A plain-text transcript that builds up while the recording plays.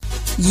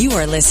You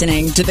are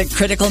listening to the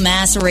Critical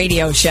Mass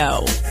Radio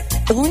Show,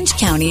 Orange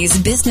County's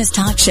business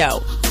talk show,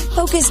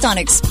 focused on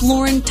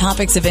exploring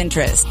topics of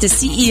interest to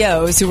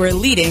CEOs who are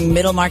leading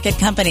middle market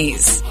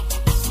companies.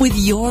 With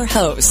your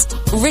host,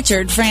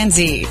 Richard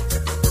Franzi.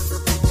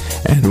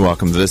 And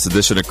welcome to this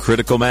edition of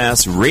Critical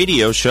Mass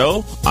Radio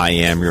Show. I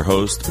am your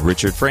host,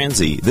 Richard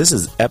Franzi. This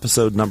is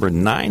episode number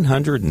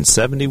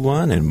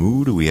 971, and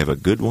ooh, do we have a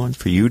good one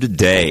for you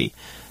today.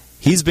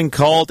 He's been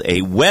called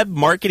a web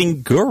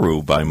marketing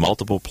guru by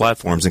multiple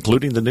platforms,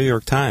 including the New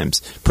York Times.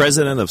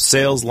 President of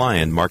Sales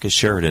Lion, Marcus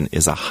Sheridan,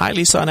 is a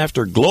highly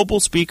sought-after global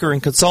speaker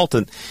and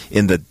consultant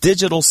in the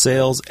digital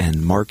sales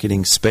and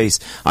marketing space.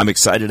 I'm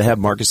excited to have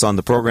Marcus on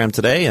the program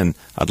today, and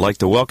I'd like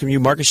to welcome you,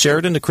 Marcus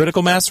Sheridan, to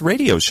Critical Mass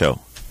Radio Show.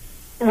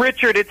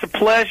 Richard, it's a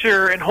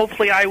pleasure, and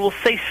hopefully I will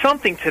say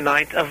something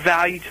tonight of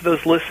value to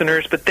those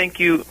listeners, but thank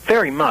you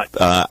very much.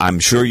 I'm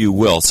sure you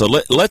will. So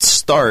let's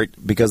start,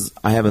 because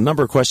I have a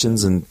number of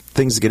questions and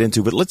things to get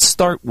into, but let's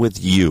start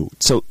with you.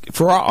 So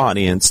for our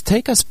audience,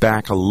 take us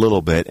back a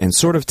little bit and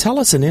sort of tell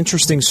us an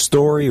interesting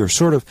story or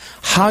sort of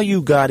how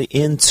you got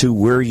into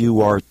where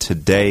you are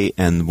today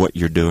and what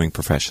you're doing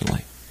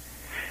professionally.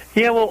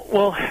 Yeah,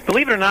 well,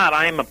 believe it or not,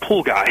 I am a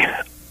pool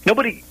guy.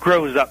 Nobody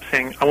grows up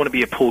saying, I want to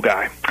be a pool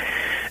guy.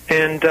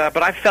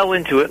 But I fell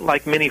into it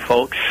like many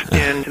folks,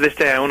 and to this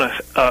day I own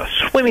a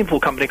swimming pool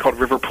company called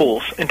River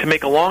Pools. And to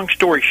make a long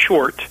story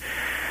short,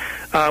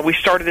 we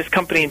started this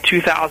company in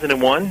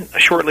 2001,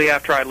 shortly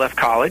after I left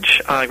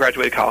college,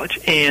 graduated college,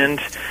 and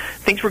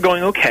things were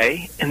going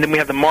okay. And then we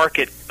had the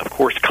market, of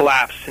course,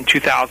 collapse in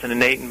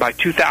 2008, and by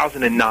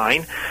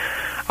 2009,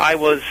 I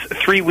was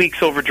 3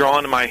 weeks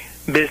overdrawn in my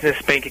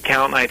business bank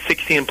account, and I had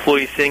 60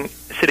 employees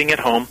sitting at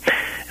home,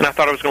 and I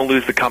thought I was going to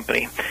lose the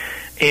company.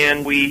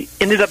 And we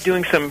ended up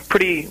doing some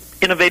pretty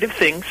innovative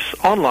things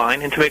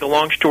online. And to make a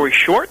long story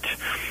short,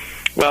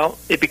 well,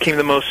 it became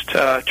the most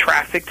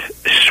trafficked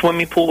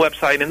swimming pool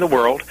website in the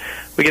world.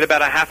 We get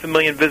about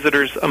 500,000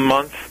 visitors a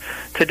month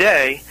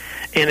today,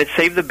 and it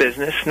saved the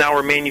business. Now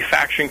we're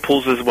manufacturing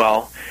pools as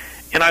well.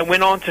 And I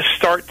went on to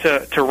start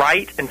to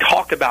write and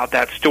talk about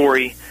that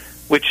story,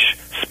 which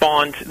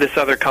spawned this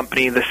other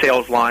company, the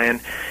Sales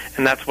Lion,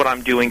 and that's what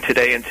I'm doing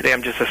today. And today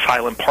I'm just a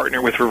silent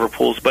partner with River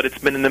Pools, but it's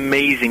been an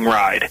amazing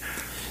ride.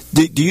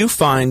 Do you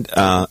find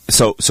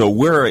so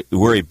we're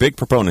a big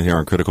proponent here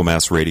on Critical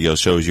Mass Radio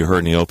shows. You heard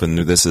in the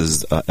open, this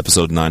is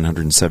episode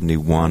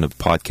 971 of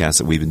podcasts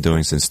that we've been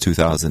doing since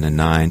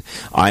 2009.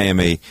 I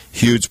am a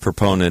huge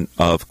proponent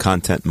of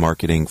content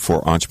marketing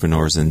for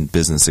entrepreneurs and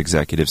business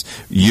executives.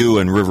 You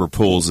and River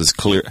Pools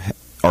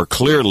are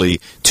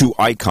clearly two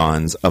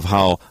icons of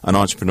how an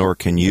entrepreneur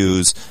can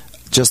use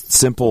just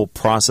simple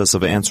process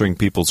of answering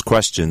people's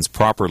questions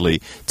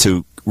properly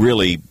to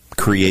really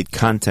create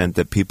content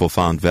that people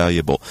found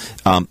valuable.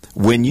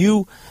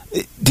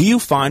 Do you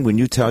find when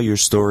you tell your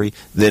story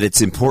that it's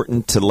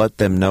important to let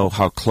them know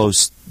how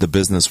close the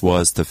business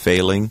was to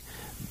failing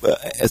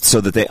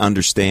so that they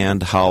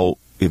understand how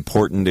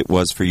important it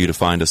was for you to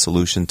find a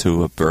solution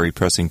to a very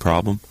pressing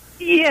problem?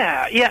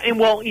 Yeah, and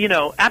well,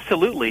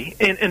 absolutely.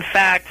 In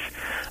fact,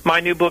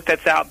 my new book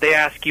that's out, They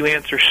Ask You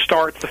Answer,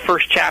 starts. The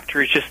first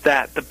chapter is just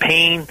that, the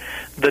pain,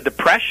 the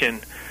depression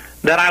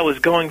that I was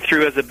going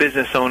through as a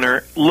business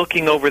owner,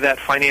 looking over that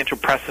financial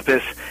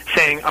precipice,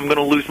 saying, I'm going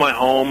to lose my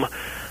home,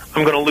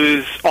 I'm going to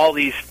lose all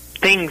these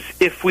things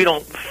if we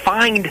don't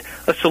find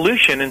a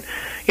solution. And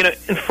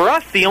for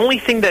us, the only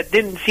thing that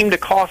didn't seem to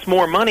cost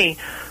more money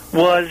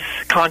was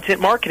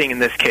content marketing in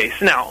this case.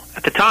 Now,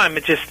 at the time,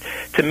 it just,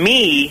 to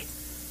me,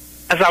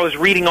 as I was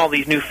reading all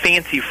these new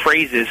fancy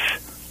phrases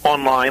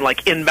online,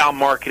 like inbound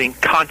marketing,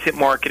 content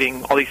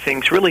marketing, all these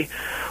things, really,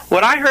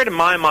 what I heard in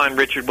my mind,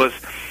 Richard, was,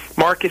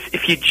 Marcus,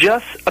 if you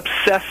just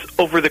obsess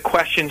over the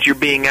questions you're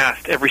being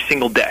asked every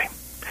single day,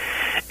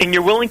 and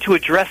you're willing to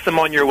address them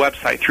on your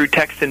website through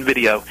text and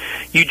video,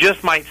 you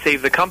just might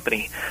save the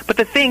company. But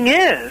the thing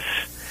is,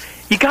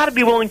 you got to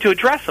be willing to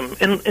address them.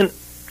 And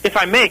if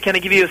I may, can I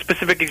give you a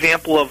specific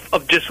example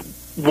of just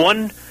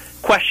one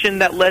question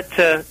that led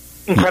to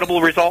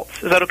incredible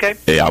results? Is that okay?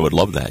 Hey, I would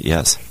love that,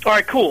 yes. All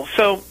right, cool.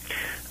 So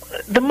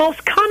the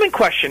most common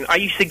question I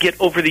used to get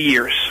over the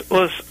years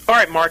was, all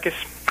right, Marcus,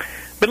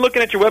 been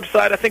looking at your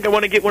website. I think I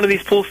want to get one of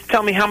these pools.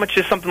 Tell me, how much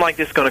is something like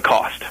this going to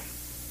cost?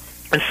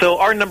 And so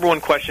our number one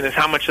question is,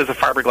 how much does a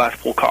fiberglass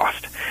pool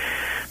cost?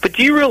 But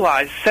do you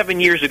realize 7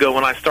 years ago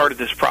when I started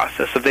this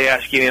process of They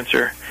Ask You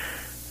Answer,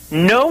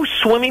 no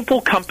swimming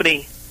pool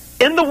company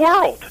in the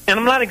world, and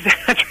I'm not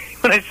exaggerating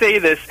when I say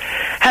this,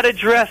 had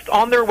addressed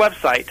on their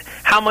website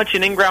how much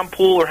an in-ground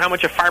pool or how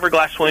much a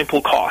fiberglass swimming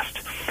pool cost.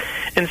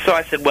 And so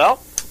I said,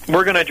 well,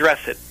 we're going to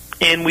address it.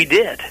 And we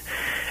did.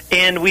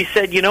 And we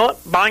said, you know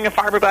what, buying a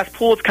fiberglass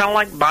pool, it's kind of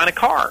like buying a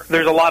car.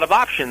 There's a lot of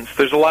options.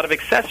 There's a lot of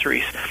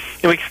accessories.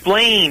 And we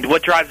explained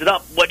what drives it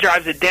up, what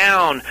drives it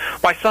down,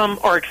 why some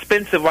are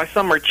expensive, why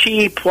some are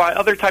cheap, why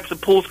other types of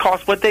pools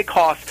cost what they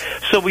cost.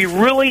 So we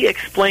really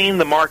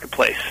explained the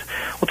marketplace.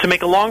 Well, to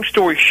make a long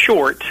story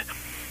short,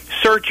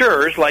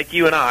 searchers like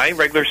you and I,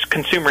 regular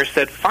consumers,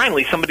 said,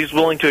 finally, somebody's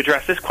willing to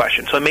address this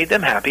question. So it made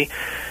them happy.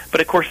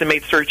 But, of course, it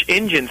made search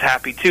engines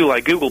happy, too,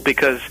 like Google,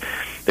 because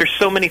there's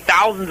so many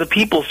thousands of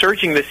people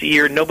searching this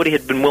year, nobody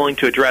had been willing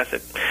to address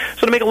it.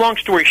 So to make a long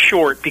story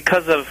short,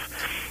 because of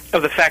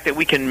the fact that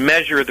we can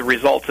measure the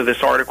results of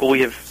this article,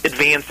 we have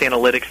advanced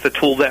analytics. The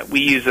tool that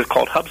we use is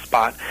called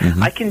HubSpot.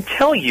 I can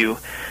tell you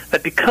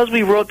that because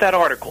we wrote that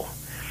article,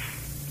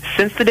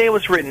 since the day it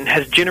was written,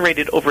 has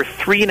generated over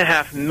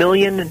 $3.5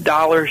 million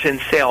in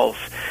sales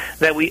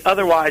that we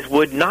otherwise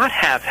would not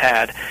have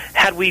had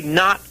we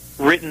not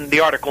written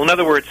the article. In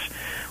other words,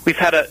 we've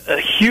had a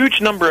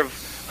huge number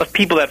of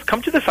people that have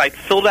come to the site,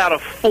 filled out a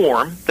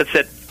form that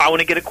said, I want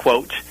to get a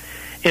quote.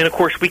 And, of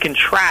course, we can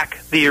track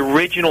the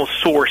original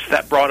source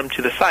that brought them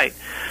to the site.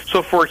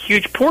 So for a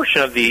huge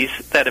portion of these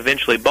that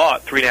eventually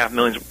bought $3.5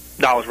 million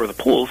worth of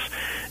pools,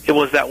 it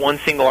was that one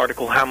single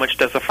article, how much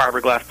does a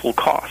fiberglass pool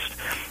cost?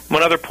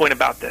 One other point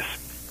about this.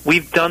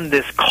 We've done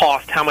this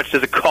cost, how much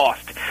does it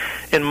cost,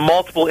 in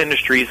multiple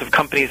industries of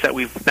companies that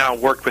we've now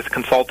worked with,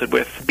 consulted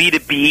with,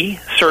 B2B,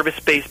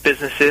 service-based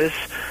businesses,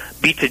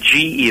 B2G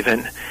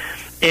even.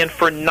 And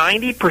for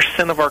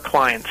 90% of our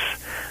clients,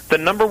 the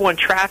number one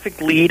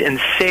traffic lead and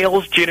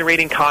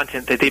sales-generating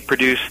content that they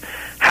produce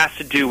has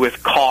to do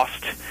with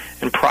cost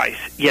and price.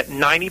 Yet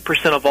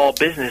 90% of all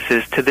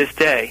businesses to this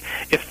day,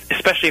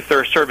 especially if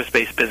they're a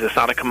service-based business,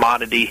 not a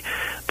commodity,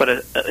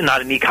 but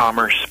not an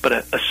e-commerce, but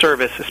a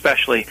service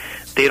especially,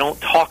 they don't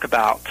talk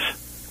about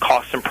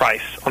cost and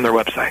price on their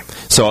website.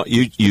 So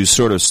you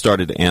sort of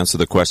started to answer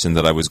the question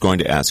that I was going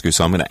to ask you,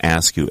 so I'm going to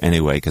ask you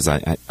anyway, because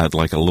I'd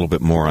like a little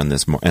bit more on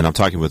this. And I'm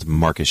talking with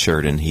Marcus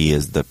Sheridan. He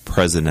is the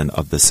president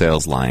of the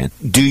Sales Lion.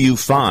 Do you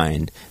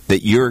find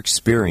that your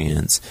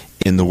experience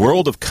in the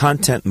world of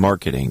content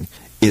marketing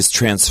is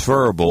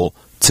transferable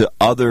to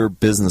other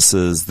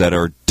businesses that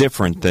are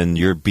different than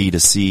your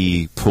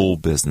B2C pool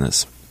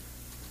business?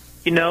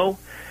 You know,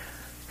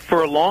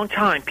 for a long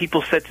time,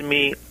 people said to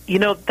me,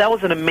 that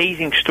was an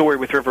amazing story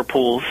with River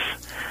Pools,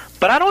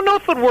 but I don't know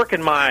if it would work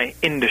in my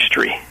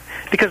industry.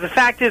 Because the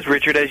fact is,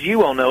 Richard, as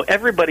you all know,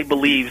 everybody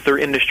believes their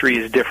industry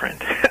is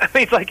different. I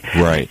mean, it's like,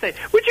 right.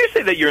 Would you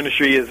say that your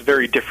industry is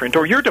very different,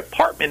 or your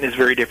department is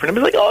very different?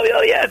 I'm like,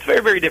 oh, yeah, it's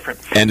very, very different.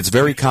 And it's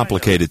very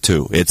complicated,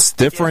 too. It's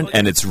different,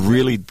 and it's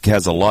really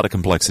has a lot of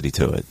complexity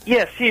to it.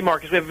 Yes, see,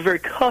 Marcus, we have a very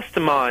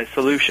customized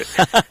solution.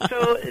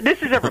 So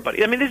this is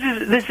everybody. I mean,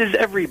 this is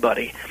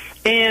everybody.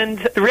 And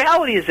the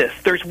reality is this.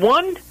 There's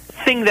one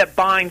thing that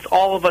binds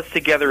all of us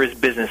together as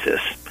businesses,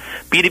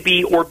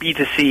 B2B or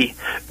B2C,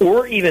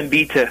 or even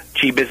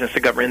B2G business to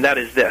government, and that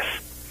is this,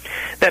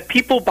 that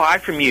people buy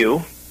from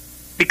you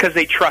because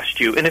they trust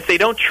you. And if they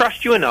don't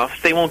trust you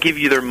enough, they won't give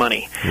you their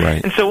money.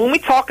 Right. And so when we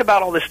talk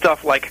about all this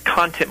stuff like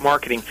content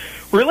marketing,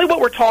 really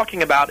what we're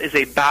talking about is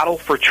a battle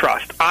for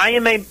trust. I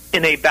am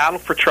in a battle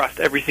for trust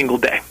every single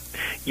day.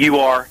 You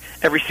are,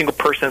 every single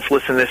person that's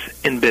listening to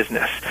this in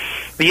business.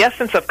 The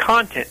essence of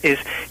content is,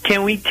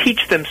 can we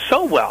teach them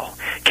so well?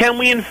 Can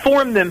we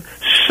inform them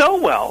so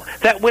well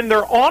that when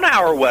they're on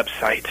our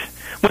website,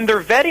 when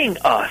they're vetting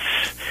us,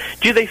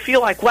 do they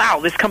feel like, wow,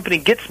 this company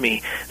gets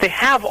me? They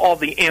have all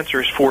the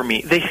answers for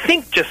me. They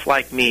think just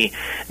like me.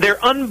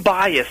 They're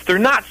unbiased. They're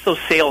not so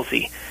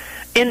salesy.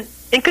 In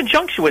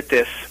conjunction with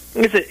this,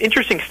 there's an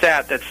interesting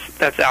stat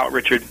that's out,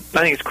 Richard.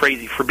 I think it's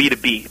crazy for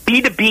B2B.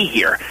 B2B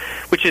here,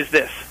 which is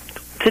this.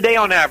 Today,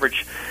 on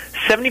average,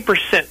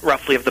 70%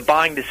 roughly of the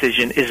buying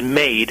decision is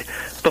made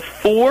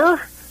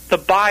before the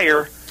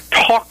buyer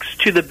talks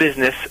to the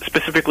business,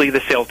 specifically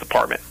the sales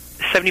department.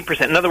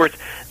 70%. In other words,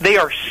 they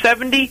are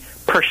 70%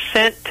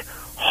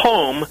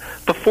 home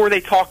before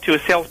they talk to a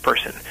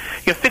salesperson.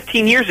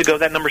 15 years ago,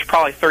 that number is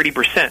probably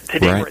 30%.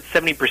 Today, right. We're at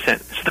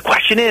 70%. So the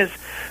question is,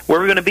 where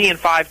are we going to be in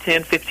 5,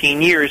 10,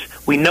 15 years?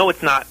 We know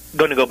it's not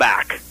going to go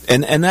back.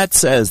 And that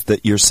says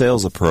that your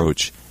sales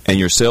approach and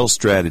your sales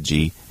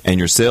strategy and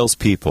your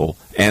salespeople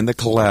and the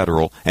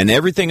collateral and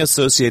everything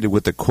associated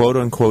with the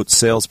quote-unquote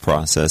sales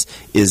process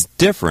is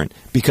different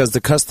because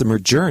the customer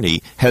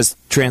journey has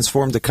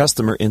transformed the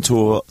customer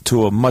into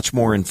a much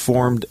more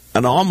informed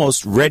and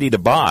almost ready to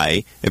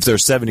buy, if they're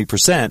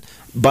 70%,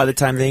 by the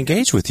time they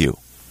engage with you.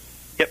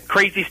 Yep,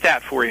 crazy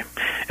stat for you.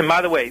 And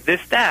by the way,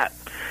 this stat,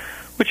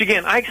 which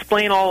again, I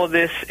explain all of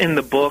this in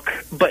the book,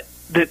 but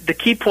the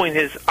key point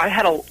is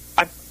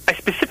I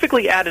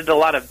specifically added a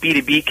lot of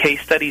B2B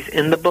case studies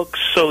in the book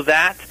so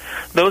that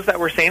those that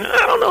were saying,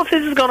 I don't know if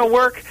this is going to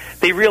work,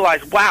 they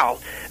realize, wow,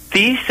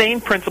 these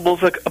same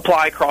principles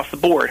apply across the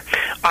board.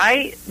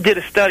 I did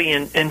a study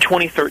in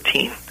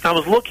 2013. I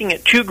was looking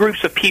at two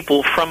groups of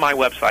people from my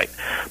website.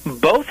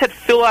 Both had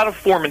filled out a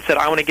form and said,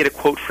 I want to get a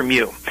quote from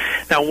you.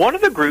 Now, one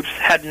of the groups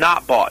had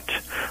not bought.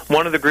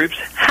 One of the groups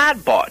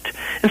had bought.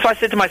 And so I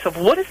said to myself,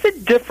 what is the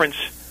difference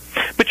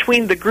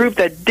between the group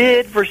that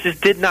did versus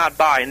did not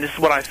buy? And this is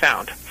what I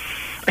found.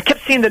 I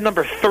kept seeing the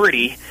number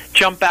 30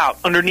 jump out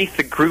underneath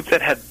the group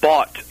that had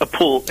bought a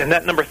pool, and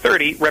that number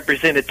 30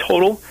 represented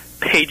total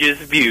pages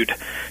viewed.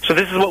 So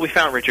this is what we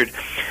found, Richard.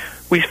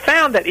 We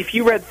found that if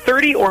you read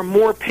 30 or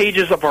more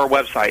pages of our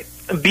website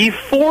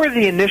before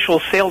the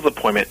initial sales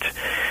appointment,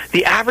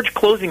 the average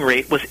closing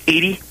rate was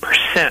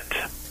 80%.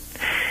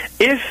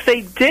 If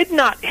they did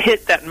not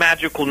hit that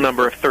magical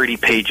number of 30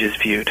 pages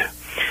viewed,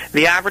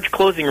 the average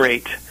closing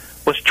rate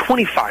was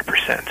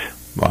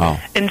 25%. Wow.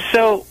 And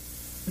so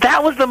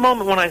that was the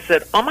moment when I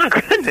said, oh, my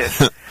goodness,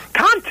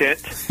 content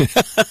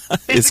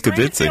is the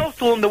greatest sales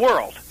tool in the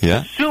world,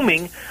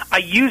 assuming I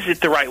use it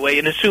the right way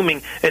and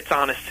assuming it's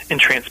honest and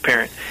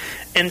transparent.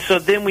 And so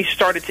then we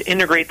started to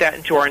integrate that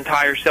into our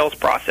entire sales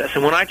process.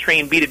 And when I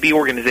train B2B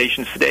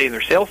organizations today and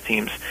their sales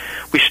teams,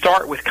 we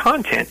start with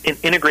content and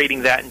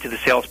integrating that into the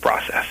sales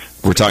process.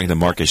 We're talking to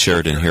Marcus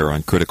Sheridan here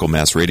on Critical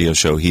Mass Radio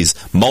Show. He's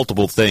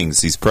multiple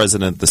things. He's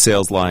president of the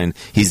Sales Line.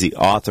 He's the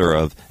author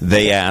of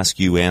They Ask,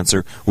 You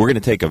Answer. We're going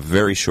to take a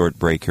very short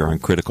break here on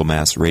Critical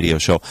Mass Radio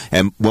Show.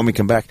 And when we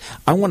come back,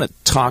 I want to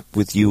talk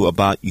with you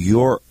about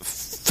your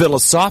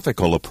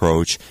philosophical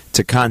approach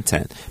to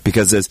content,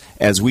 because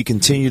as we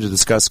continue to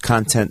discuss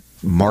content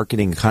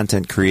marketing,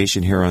 content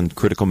creation here on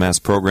Critical Mass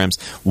programs,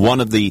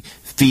 one of the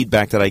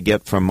feedback that I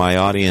get from my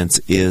audience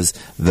is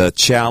the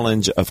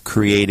challenge of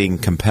creating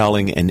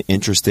compelling and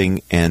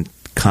interesting and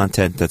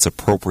content that's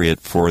appropriate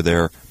for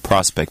their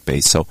prospect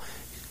base. So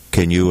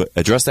can you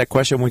address that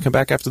question when we come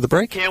back after the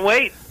break? Can't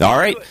wait. All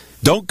right.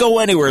 Don't go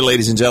anywhere,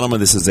 ladies and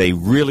gentlemen. This is a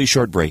really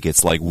short break.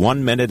 It's like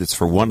 1 minute. It's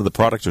for one of the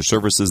products or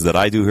services that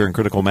I do here in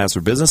Critical Mass for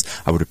Business.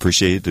 I would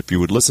appreciate it if you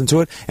would listen to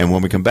it. And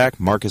when we come back,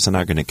 Marcus and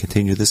I are going to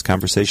continue this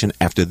conversation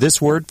after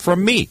this word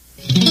from me.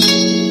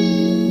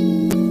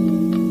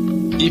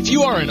 If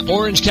you are an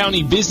Orange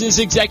County business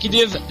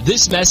executive,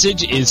 this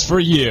message is for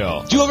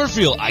you. Do you ever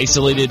feel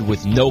isolated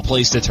with no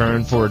place to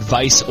turn for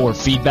advice or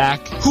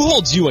feedback? Who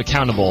holds you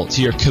accountable to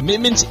your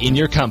commitments in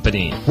your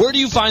company? Where do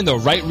you find the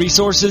right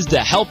resources to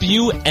help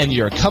you and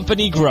your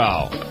company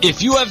grow?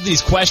 If you have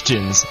these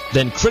questions,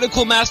 then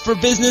Critical Mass for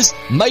Business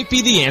might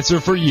be the answer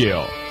for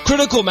you.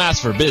 Critical Mass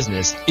for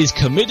Business is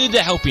committed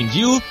to helping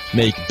you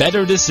make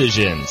better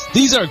decisions.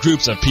 These are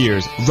groups of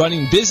peers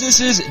running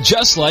businesses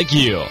just like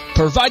you,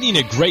 providing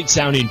a great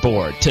sounding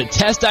board to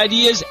test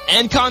ideas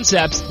and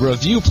concepts,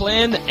 review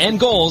plans and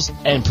goals,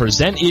 and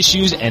present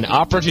issues and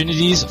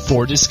opportunities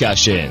for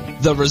discussion.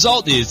 The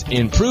result is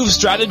improved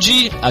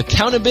strategy,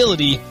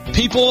 accountability,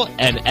 people,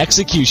 and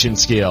execution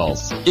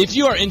skills. If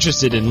you are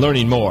interested in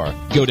learning more,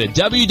 go to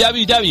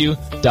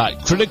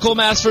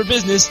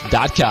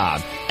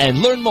www.criticalmassforbusiness.com and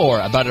learn more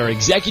about our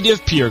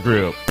executive peer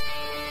group.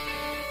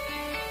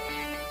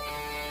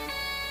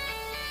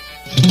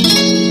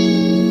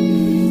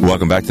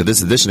 Welcome back to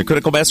this edition of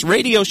Critical Mass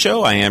Radio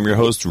Show. I am your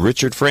host,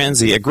 Richard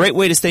Franzi. A great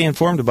way to stay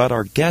informed about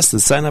our guests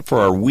is sign up for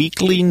our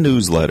weekly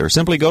newsletter.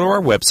 Simply go to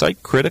our website,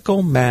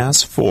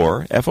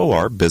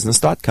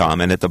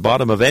 criticalmass4business.com, and at the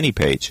bottom of any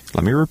page,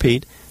 let me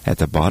repeat, at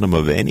the bottom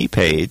of any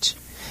page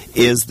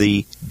is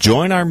the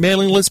Join Our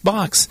Mailing List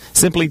box.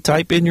 Simply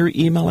type in your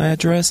email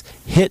address,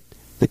 hit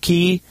the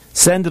key,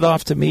 send it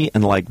off to me,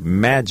 and like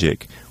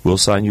magic, we'll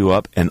sign you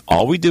up. And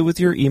all we do with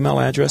your email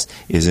address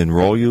is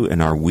enroll you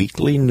in our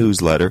weekly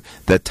newsletter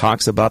that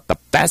talks about the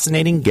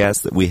fascinating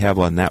guests that we have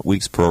on that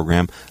week's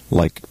program,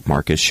 like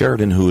Marcus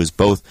Sheridan, who is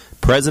both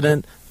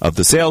president of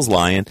the Sales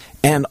Lion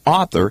and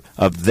author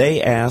of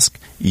They Ask,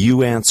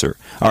 You Answer.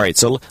 All right,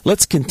 so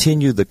let's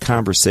continue the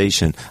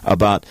conversation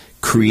about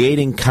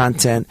creating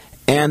content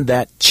and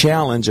that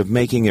challenge of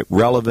making it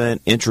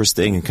relevant,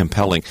 interesting, and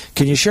compelling.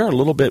 Can you share a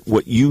little bit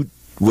what your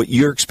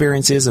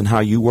experience is and how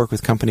you work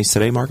with companies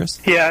today,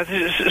 Marcus? Yeah,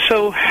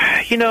 so,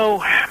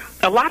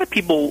 a lot of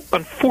people,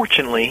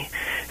 unfortunately,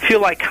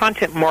 feel like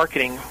content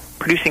marketing,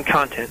 producing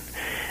content,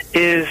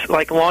 is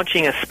like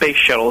launching a space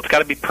shuttle. It's got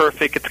to be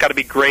perfect, it's got to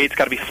be great, it's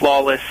got to be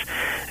flawless,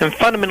 and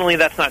fundamentally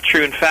that's not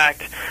true. In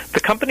fact, the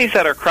companies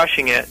that are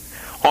crushing it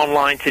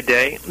online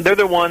today, they're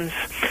the ones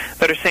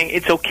that are saying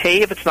it's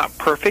okay if it's not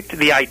perfect.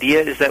 The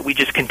idea is that we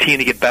just continue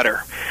to get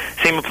better.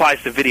 Same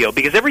applies to video,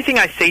 because everything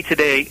I say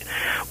today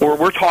or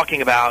we're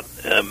talking about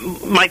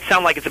might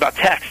sound like it's about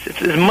text.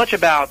 It's as much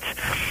about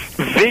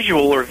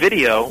visual or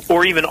video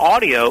or even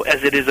audio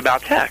as it is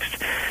about text.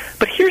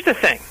 But here's the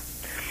thing.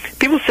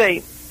 People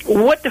say,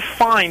 what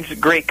defines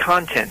great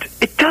content?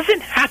 It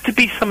doesn't have to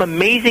be some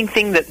amazing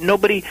thing that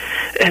nobody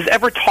has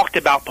ever talked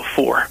about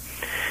before.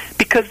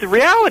 Because the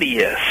reality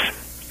is,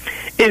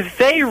 if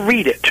they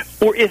read it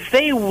or if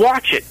they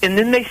watch it and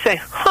then they say,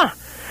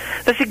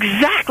 that's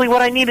exactly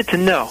what I needed to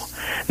know.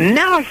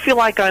 Now I feel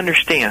like I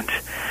understand.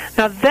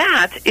 Now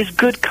that is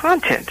good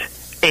content.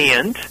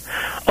 And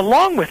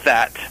along with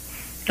that,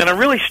 and I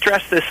really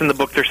stress this in the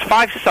book, there's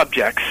 5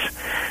 subjects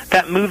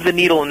that move the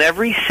needle in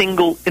every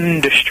single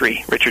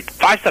industry, Richard.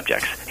 5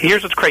 subjects.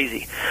 Here's what's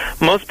crazy.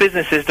 Most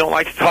businesses don't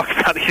like to talk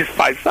about these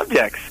 5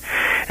 subjects.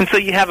 And so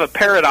you have a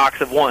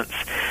paradox of once.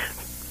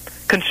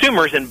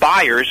 Consumers and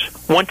buyers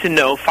want to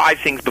know 5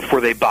 things before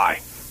they buy.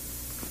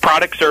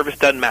 Product, service,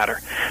 doesn't matter.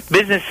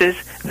 Businesses,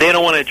 they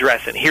don't want to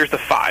address it. Here's the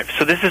 5.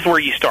 So this is where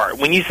you start.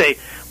 When you say,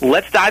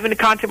 let's dive into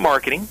content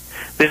marketing,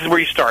 this is where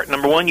you start.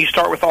 Number 1, you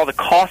start with all the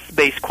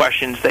cost-based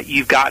questions that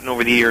you've gotten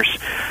over the years.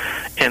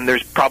 And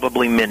there's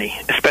probably many.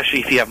 Especially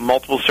if you have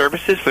multiple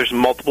services, there's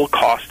multiple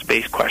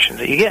cost-based questions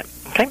that you get.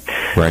 Okay?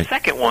 Right. The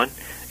second one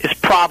is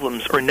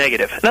problems or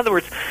negative. In other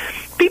words,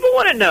 People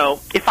want to know,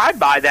 if I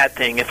buy that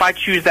thing, if I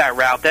choose that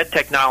route, that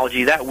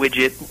technology, that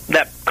widget,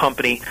 that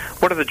company,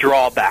 what are the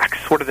drawbacks?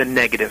 What are the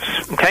negatives?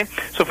 Okay?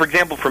 So, for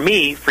example, for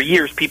me, for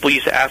years, people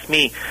used to ask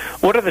me,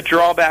 what are the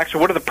drawbacks or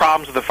what are the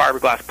problems with the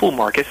fiberglass pool,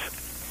 Marcus?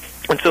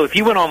 And so if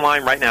you went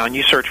online right now and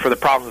you search for the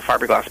problems of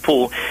fiberglass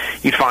pool,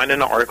 you'd find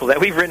an article that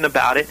we've written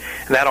about it,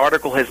 and that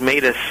article has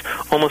made us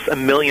almost $1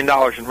 million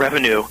in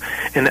revenue,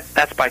 and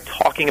that's by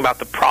talking about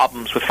the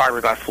problems with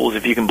fiberglass pools,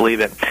 if you can believe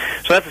it.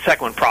 So that's the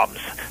second one,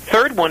 problems.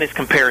 Third one is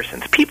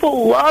comparisons.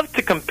 People love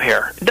to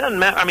compare. It doesn't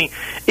matter. I mean,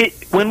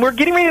 when we're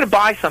getting ready to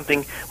buy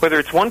something, whether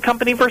it's one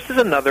company versus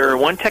another, or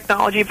one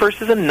technology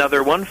versus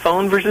another, one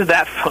phone versus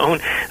that phone,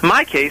 in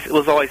my case, it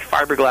was always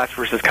fiberglass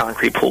versus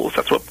concrete pools.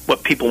 That's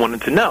what people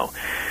wanted to know.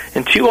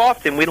 And too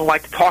often, we don't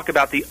like to talk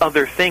about the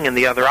other thing and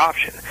the other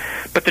option.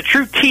 But the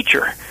true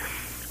teacher,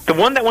 the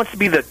one that wants to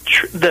be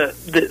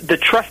the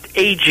trust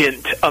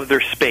agent of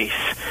their space,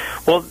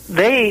 well,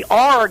 they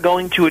are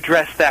going to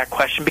address that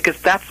question because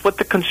that's what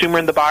the consumer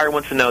and the buyer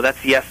wants to know. That's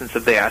the essence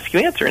of the ask you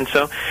answer. And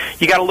so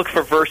you got to look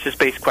for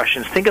versus-based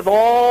questions. Think of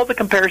all the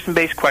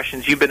comparison-based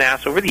questions you've been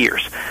asked over the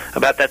years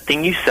about that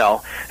thing you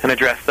sell and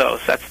address those.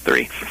 That's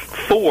 3.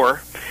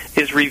 4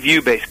 is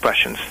review-based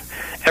questions.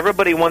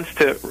 Everybody wants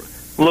to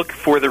look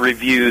for the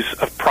reviews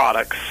of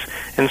products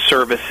and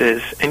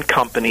services and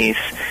companies,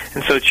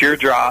 and so it's your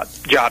job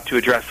to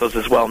address those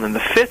as well. And then the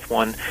 5th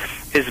one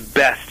is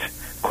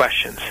best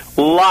questions.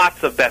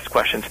 Lots of best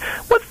questions.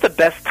 What's the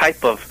best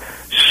type of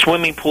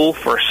swimming pool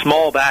for a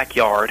small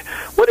backyard?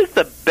 What is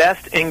the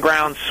best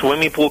in-ground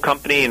swimming pool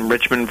company in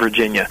Richmond,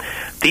 Virginia?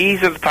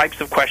 These are the types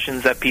of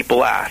questions that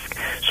people ask.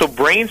 So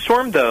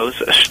brainstorm those.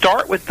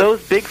 Start with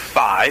those big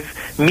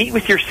 5. Meet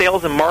with your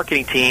sales and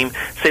marketing team.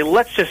 Say,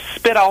 let's just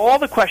spit out all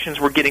the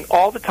questions we're getting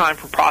all the time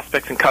from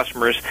prospects and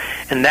customers,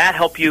 and that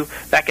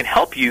can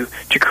help you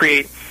to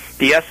create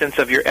the essence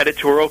of your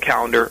editorial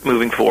calendar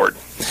moving forward.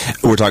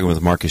 We're talking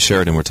with Marcus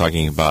Sheridan. We're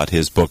talking about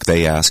his book,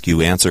 They Ask,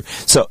 You Answer.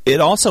 So it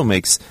also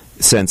makes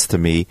sense to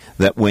me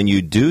that when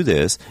you do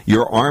this,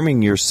 you're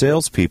arming your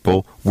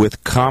salespeople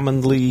with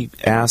commonly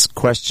asked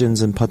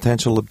questions and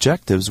potential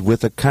objectives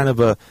with a kind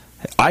of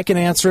I can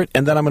answer it,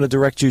 and then I'm going to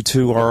direct you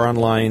to our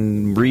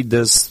online, read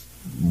this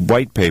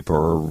white paper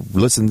or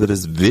listen to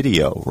this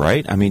video,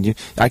 right? I mean,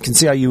 I can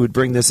see how you would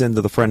bring this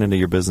into the front end of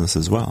your business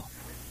as well.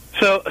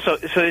 So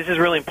this is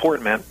really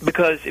important, man,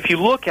 because if you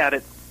look at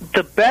it,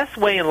 the best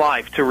way in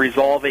life to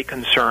resolve a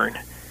concern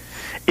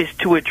is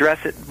to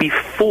address it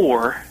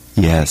before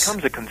it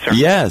becomes a concern.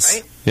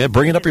 Yes. Right? Yeah,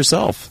 bring it up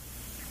yourself.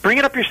 Bring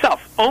it up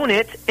yourself. Own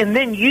it, and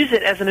then use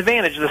it as an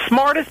advantage. The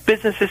smartest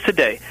businesses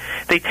today,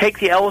 they take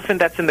the elephant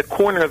that's in the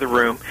corner of the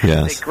room,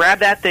 yes. They grab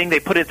that thing, they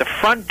put it at the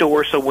front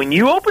door, so when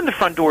you open the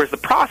front door as the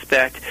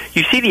prospect,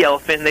 you see the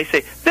elephant, and they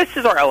say, this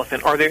is our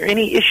elephant. Are there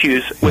any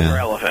issues with our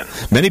elephant?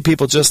 Many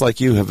people just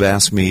like you have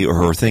asked me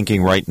or are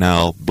thinking right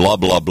now, blah,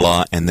 blah,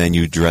 blah, and then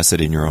you address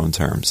it in your own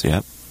terms.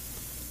 Yep.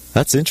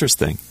 That's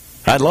interesting.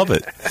 I love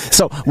it.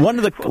 So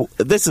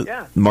this is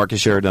Marcus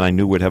Sheridan. I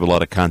knew would have a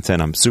lot of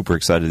content. I'm super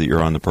excited that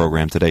you're on the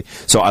program today.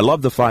 So I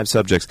love the 5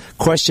 subjects.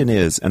 Question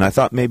is, and I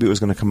thought maybe it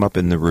was going to come up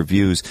in the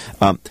reviews,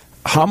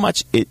 how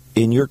much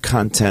in your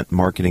content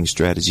marketing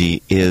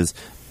strategy is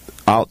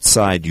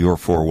outside your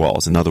 4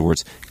 walls? In other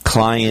words,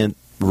 client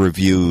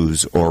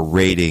reviews or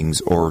ratings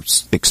or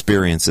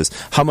experiences.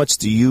 How much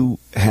do you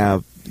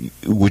have?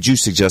 Would you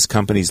suggest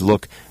companies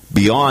look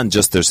beyond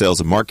just their sales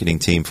and marketing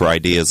team for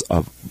ideas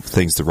of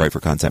things to write for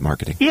content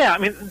marketing? Yeah, I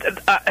mean,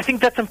 I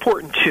think that's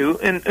important too.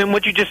 And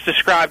what you just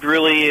described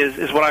really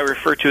is what I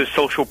refer to as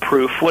social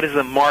proof. What is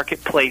the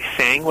marketplace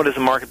saying? What does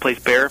the marketplace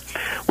bear?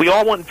 We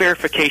all want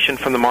verification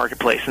from the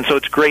marketplace, and so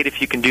it's great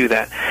if you can do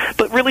that.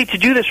 But really, to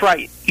do this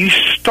right, you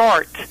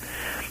start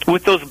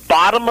with those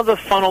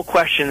bottom-of-the-funnel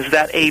questions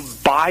that a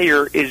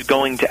buyer is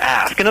going to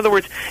ask. In other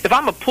words, if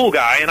I'm a pool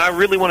guy and I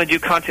really want to do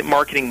content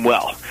marketing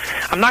well,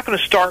 I'm not going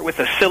to start with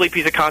a silly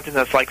piece of content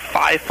that's like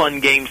 5 fun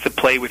games to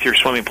play with your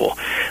swimming pool.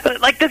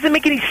 Doesn't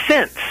make any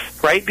sense,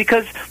 right?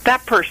 Because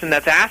that person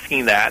that's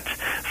asking that,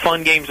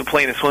 fun games to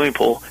play in a swimming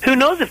pool, who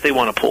knows if they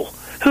want a pool?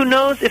 Who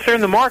knows if they're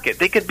in the market?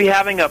 They could be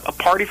having a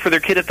party for their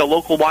kid at the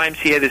local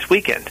YMCA this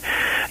weekend.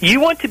 You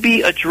want to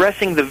be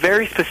addressing the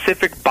very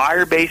specific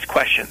buyer-based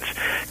questions.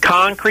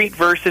 Concrete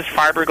versus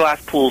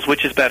fiberglass pools,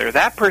 which is better?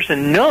 That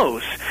person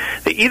knows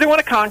they either want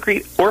a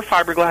concrete or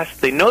fiberglass.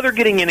 They know they're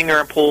getting in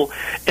their pool,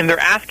 and they're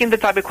asking the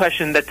type of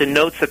question that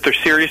denotes that they're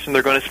serious and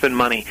they're going to spend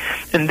money.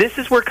 And this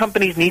is where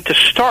companies need to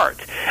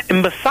start.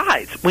 And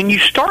besides, when you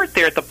start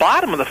there at the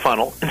bottom of the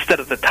funnel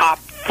instead of the top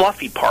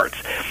fluffy parts,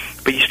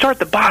 but you start at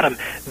the bottom,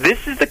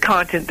 this is the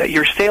content that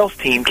your sales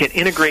team can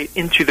integrate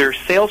into their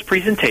sales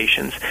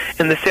presentations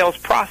and the sales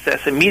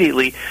process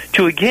immediately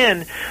to,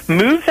 again,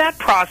 move that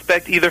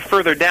prospect either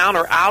further down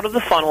or out of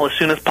the funnel as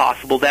soon as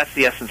possible. That's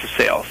the essence of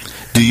sales.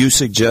 Do you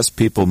suggest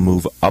people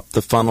move up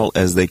the funnel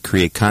as they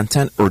create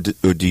content, or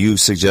do you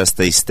suggest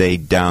they stay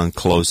down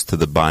close to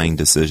the buying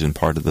decision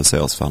part of the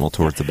sales funnel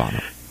towards the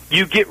bottom?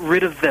 You get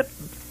rid of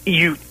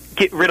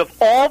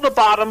all the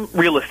bottom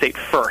real estate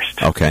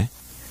first. Okay.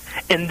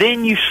 And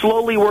then you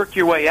slowly work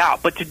your way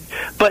out. But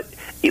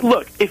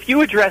look, if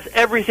you address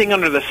everything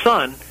under the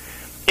sun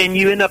and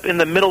you end up in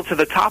the middle to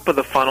the top of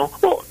the funnel,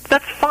 well,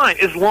 that's fine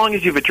as long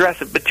as you've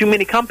addressed it. But too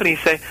many companies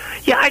say,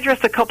 yeah, I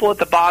addressed a couple at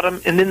the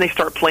bottom, and then they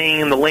start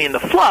playing in the land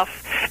of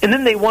fluff, and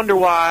then they wonder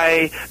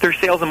why their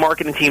sales and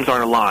marketing teams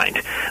aren't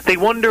aligned. They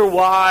wonder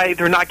why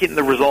they're not getting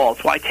the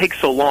results, why it takes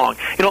so long.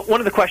 You know, one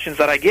of the questions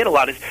that I get a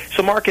lot is,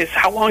 so Marcus,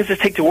 how long does this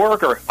take to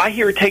work? Or I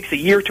hear it takes a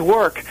year to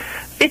work.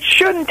 It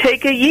shouldn't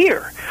take a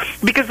year,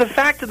 because the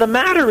fact of the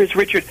matter is,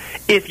 Richard,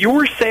 if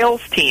your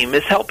sales team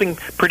is helping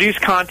produce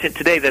content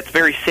today that's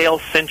very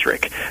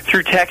sales-centric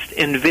through text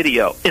and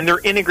video, and they're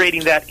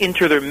integrating that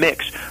into their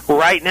mix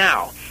right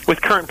now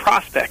with current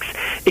prospects,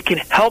 it can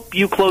help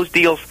you close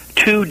deals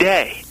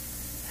today.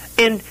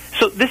 And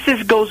so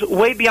this goes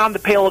way beyond the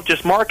pale of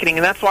just marketing,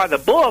 and that's why the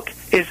book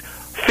is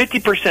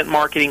 50%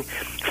 marketing,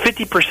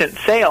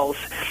 50% sales.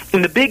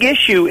 And the big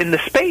issue in the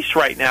space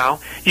right now,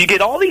 you get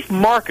all these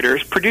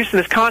marketers producing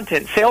this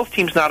content, sales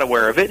team's not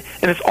aware of it,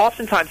 and it's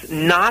oftentimes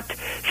not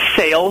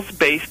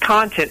sales-based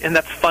content, and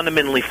that's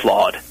fundamentally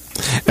flawed.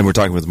 And we're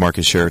talking with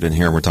Marcus Sheridan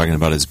here, and we're talking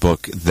about his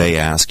book, They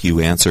Ask,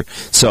 You Answer.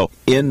 So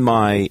in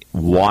my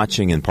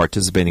watching and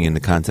participating in the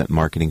content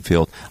marketing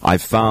field, I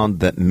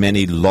found that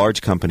many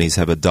large companies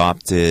have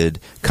adopted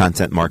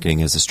content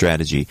marketing as a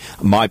strategy.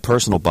 My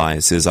personal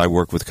bias is I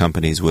work with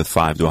companies with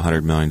 $5 to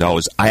 $100 million.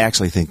 I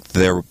actually think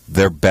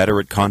they're better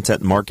at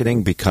content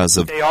marketing because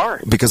of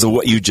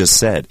what you just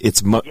said.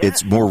 It's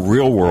more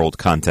real-world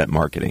content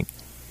marketing.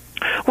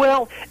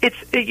 Well,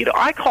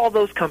 I call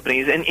those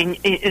companies,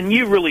 and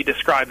you really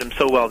described them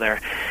so well there.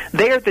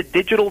 They are the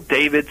digital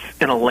Davids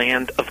in a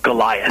land of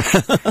Goliath.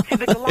 See,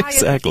 the Goliaths,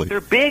 exactly.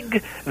 They're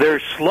big,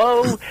 they're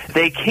slow,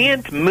 they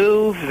can't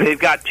move, they've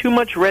got too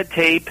much red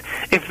tape.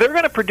 If they're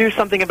going to produce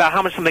something about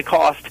how much something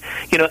costs,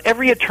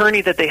 every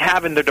attorney that they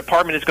have in their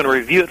department is going to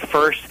review it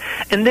first,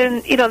 and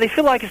then, they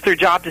feel like it's their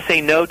job to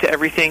say no to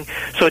everything,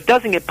 so it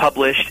doesn't get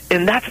published,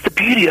 and that's the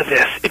beauty of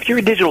this. If you're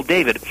a digital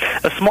David,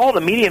 a small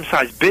to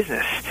medium-sized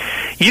business,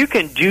 you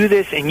can do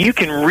this, and you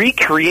can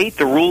recreate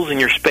the rules in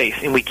your space.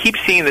 And we keep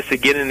seeing this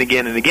again and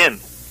again and again.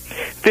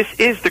 This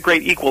is the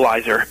great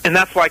equalizer, and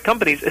that's why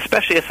companies,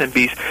 especially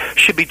SMBs,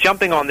 should be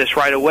jumping on this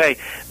right away.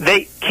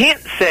 They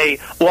can't say,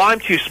 well, I'm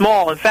too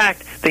small. In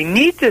fact, they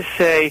need to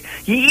say,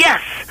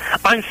 yes,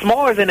 I'm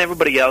smaller than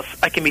everybody else.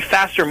 I can be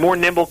faster, more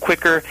nimble,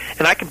 quicker,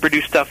 and I can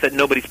produce stuff that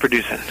nobody's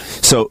producing.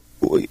 So,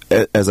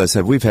 as I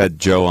said, we've had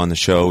Joe on the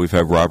show. We've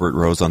had Robert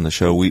Rose on the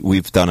show.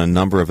 We've done a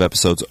number of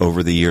episodes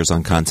over the years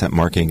on content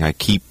marketing. I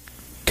keep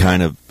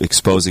kind of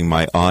exposing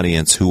my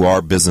audience who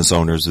are business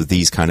owners of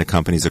these kind of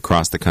companies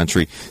across the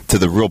country to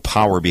the real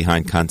power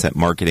behind content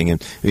marketing.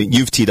 And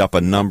you've teed up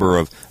a number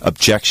of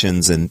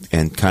objections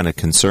and kind of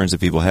concerns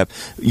that people have.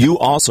 You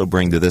also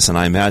bring to this, and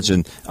I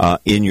imagine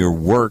in your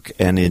work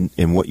and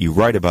in what you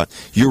write about,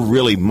 you're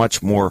really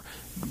much more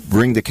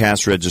bring the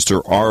cash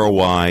register,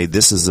 ROI.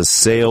 This is a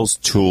sales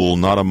tool,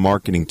 not a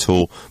marketing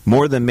tool,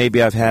 more than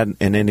maybe I've had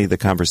in any of the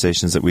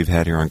conversations that we've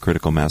had here on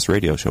Critical Mass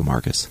Radio Show,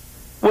 Marcus.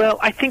 Well,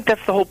 I think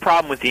that's the whole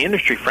problem with the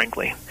industry,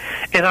 frankly.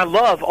 And I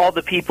love all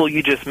the people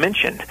you just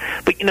mentioned.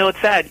 But,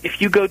 it's sad.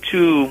 If you go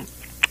to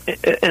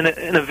an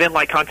event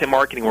like Content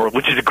Marketing World,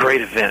 which is a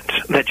great event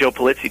that Joe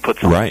Pulizzi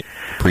puts on. Right.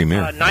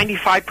 Premier.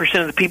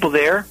 95% of the people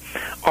there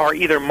are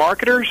either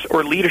marketers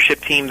or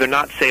leadership team. They're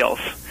not sales.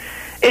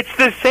 It's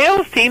the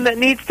sales team that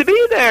needs to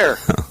be there.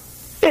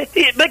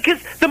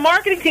 Because the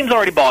marketing team's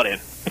already bought in.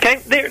 Okay?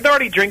 They're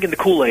already drinking the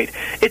Kool-Aid.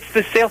 It's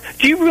the sales.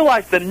 Do you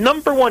realize the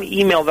number one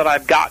email that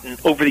I've gotten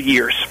over the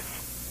years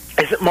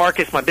is that,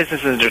 Marcus, my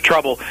business is in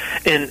trouble,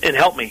 and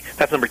help me?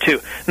 That's number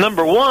two.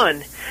 Number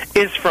one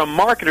is from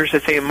marketers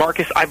that say,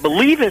 Marcus, I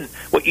believe in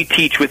what you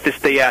teach with this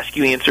They Ask,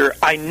 You Answer.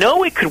 I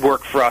know it could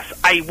work for us.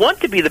 I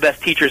want to be the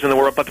best teachers in the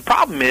world, but the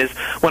problem is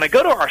when I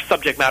go to our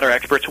subject matter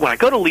experts, when I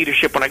go to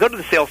leadership, when I go to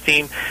the sales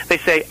team, they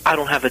say, I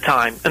don't have the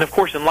time. And, of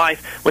course, in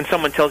life, when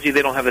someone tells you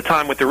they don't have the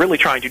time, what they're really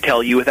trying to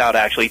tell you without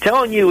actually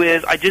telling you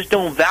is, I just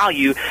don't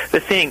value the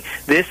thing.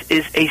 This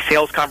is a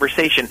sales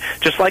conversation,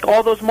 just like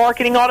all those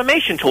marketing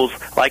automation tools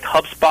like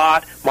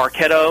HubSpot,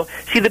 Marketo.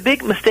 See, the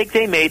big mistake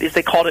they made is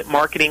they called it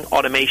marketing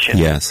automation.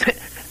 Yes.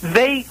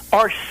 They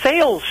are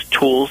sales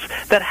tools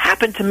that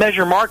happen to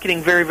measure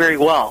marketing very, very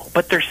well,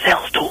 but they're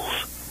sales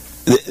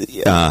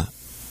tools.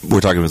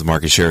 We're talking with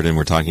Marcus Sheridan.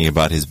 We're talking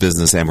about his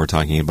business, and we're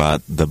talking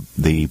about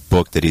the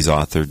book that he's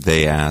authored,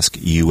 They Ask,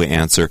 You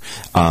Answer.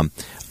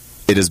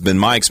 It has been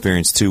my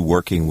experience, too,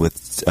 working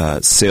with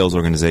sales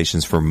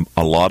organizations for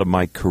a lot of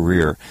my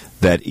career,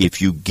 that if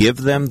you give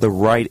them the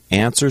right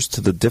answers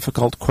to the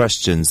difficult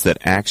questions that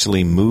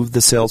actually move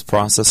the sales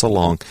process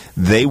along,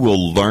 they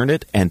will learn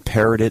it and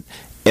parrot it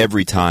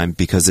every time,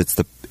 because it's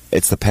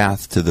the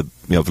path to the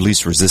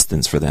least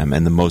resistance for them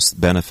and the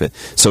most benefit.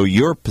 So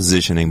your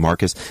positioning,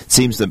 Marcus,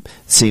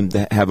 seem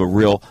to have a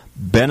real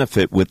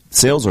benefit with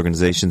sales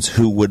organizations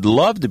who would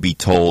love to be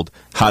told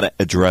how to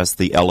address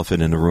the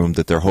elephant in the room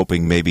that they're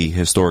hoping maybe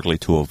historically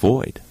to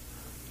avoid.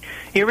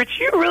 Yeah,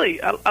 Rich,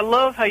 I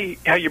love how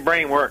your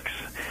brain works,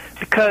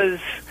 because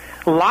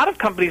a lot of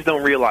companies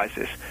don't realize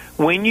this.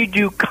 When you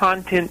do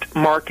content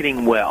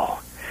marketing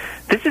well,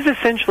 This is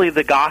essentially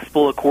the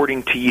gospel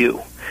according to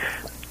you,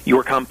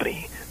 your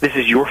company. This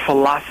is your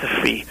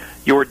philosophy,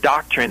 your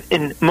doctrine,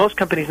 and most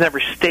companies never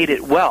state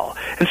it well.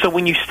 And so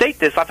when you state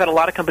this, I've had a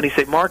lot of companies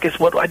say, Marcus,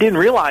 what I didn't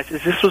realize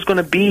is this was going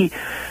to be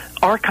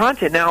our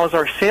content now is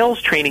our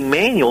sales training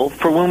manual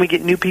for when we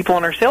get new people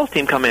on our sales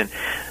team come in.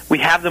 We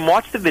have them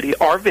watch our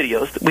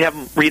videos, we have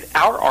them read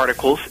our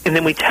articles, and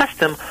then we test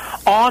them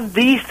on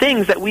these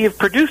things that we have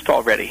produced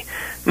already.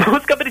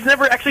 Most companies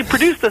never actually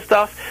produce the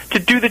stuff to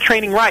do the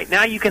training right.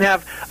 Now you can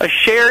have a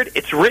shared,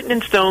 it's written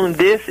in stone,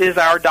 this is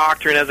our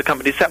doctrine as a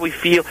company. It's that we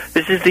feel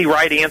this is the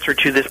right answer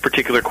to this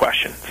particular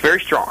question. It's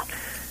very strong.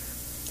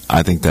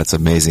 I think that's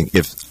amazing.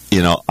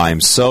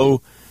 I'm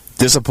so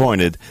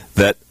disappointed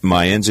that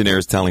my engineer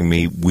is telling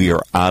me we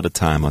are out of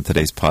time on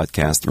today's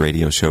podcast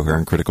radio show here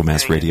on Critical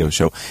Mass Radio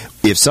Show.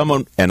 If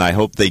someone, and I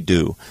hope they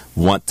do,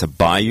 want to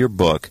buy your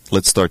book,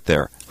 let's start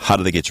there. How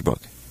do they get your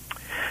book?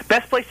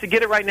 Best place to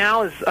get it right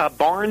now is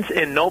Barnes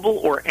 & Noble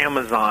or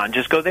Amazon.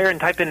 Just go there and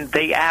type in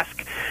They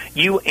Ask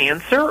You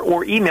Answer,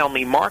 or email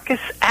me, Marcus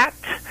at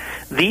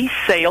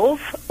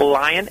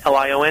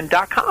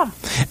thesaleslion.com.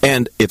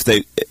 And if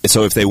they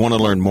want to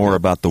learn more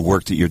about the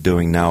work that you're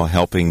doing now,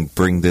 helping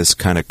bring this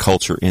kind of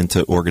culture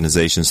into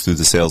organizations through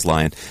the Sales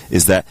Lion,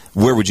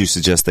 where would you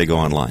suggest they go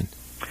online?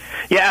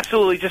 Yeah,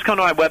 absolutely. Just come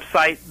to my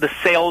website,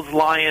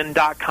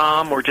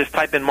 thesaleslion.com, or just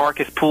type in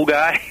Marcus Pool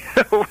Guy.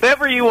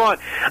 Whatever you want.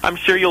 I'm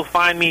sure you'll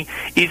find me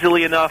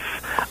easily enough.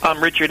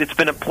 Richard, it's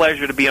been a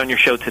pleasure to be on your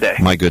show today.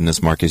 My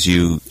goodness, Marcus,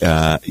 you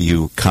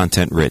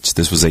content-rich.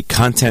 This was a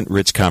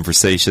content-rich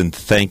conversation.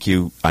 Thank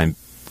you. I'm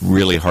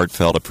really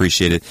heartfelt,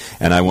 appreciate it,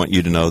 and I want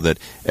you to know that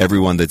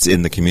everyone that's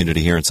in the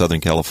community here in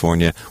Southern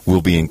California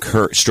will be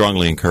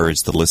strongly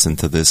encouraged to listen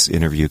to this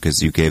interview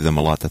because you gave them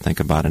a lot to think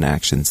about and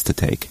actions to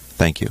take.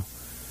 Thank you.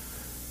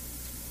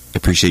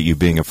 Appreciate you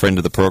being a friend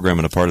of the program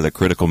and a part of the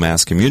Critical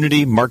Mass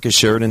community, Marcus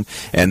Sheridan.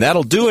 And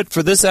that'll do it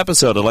for this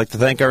episode. I'd like to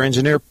thank our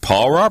engineer,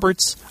 Paul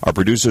Roberts. Our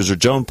producers are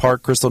Joan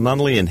Park, Crystal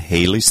Nunley, and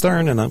Haley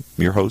Stern. And I'm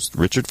your host,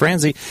 Richard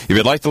Franzi. If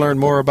you'd like to learn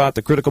more about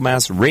the Critical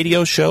Mass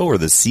radio show or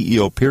the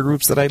CEO peer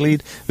groups that I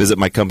lead, visit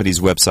my company's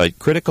website,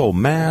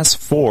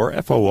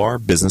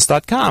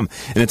 criticalmass4business.com.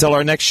 And until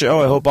our next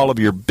show, I hope all of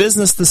your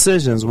business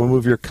decisions will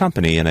move your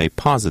company in a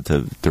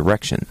positive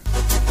direction.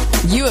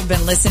 You have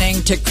been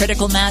listening to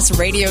Critical Mass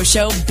Radio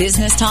Show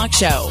Business Talk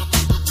Show,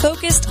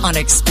 focused on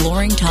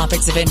exploring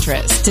topics of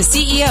interest to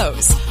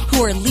CEOs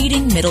who are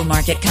leading middle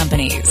market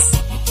companies.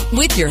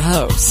 With your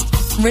host,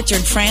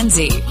 Richard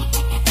Franzi.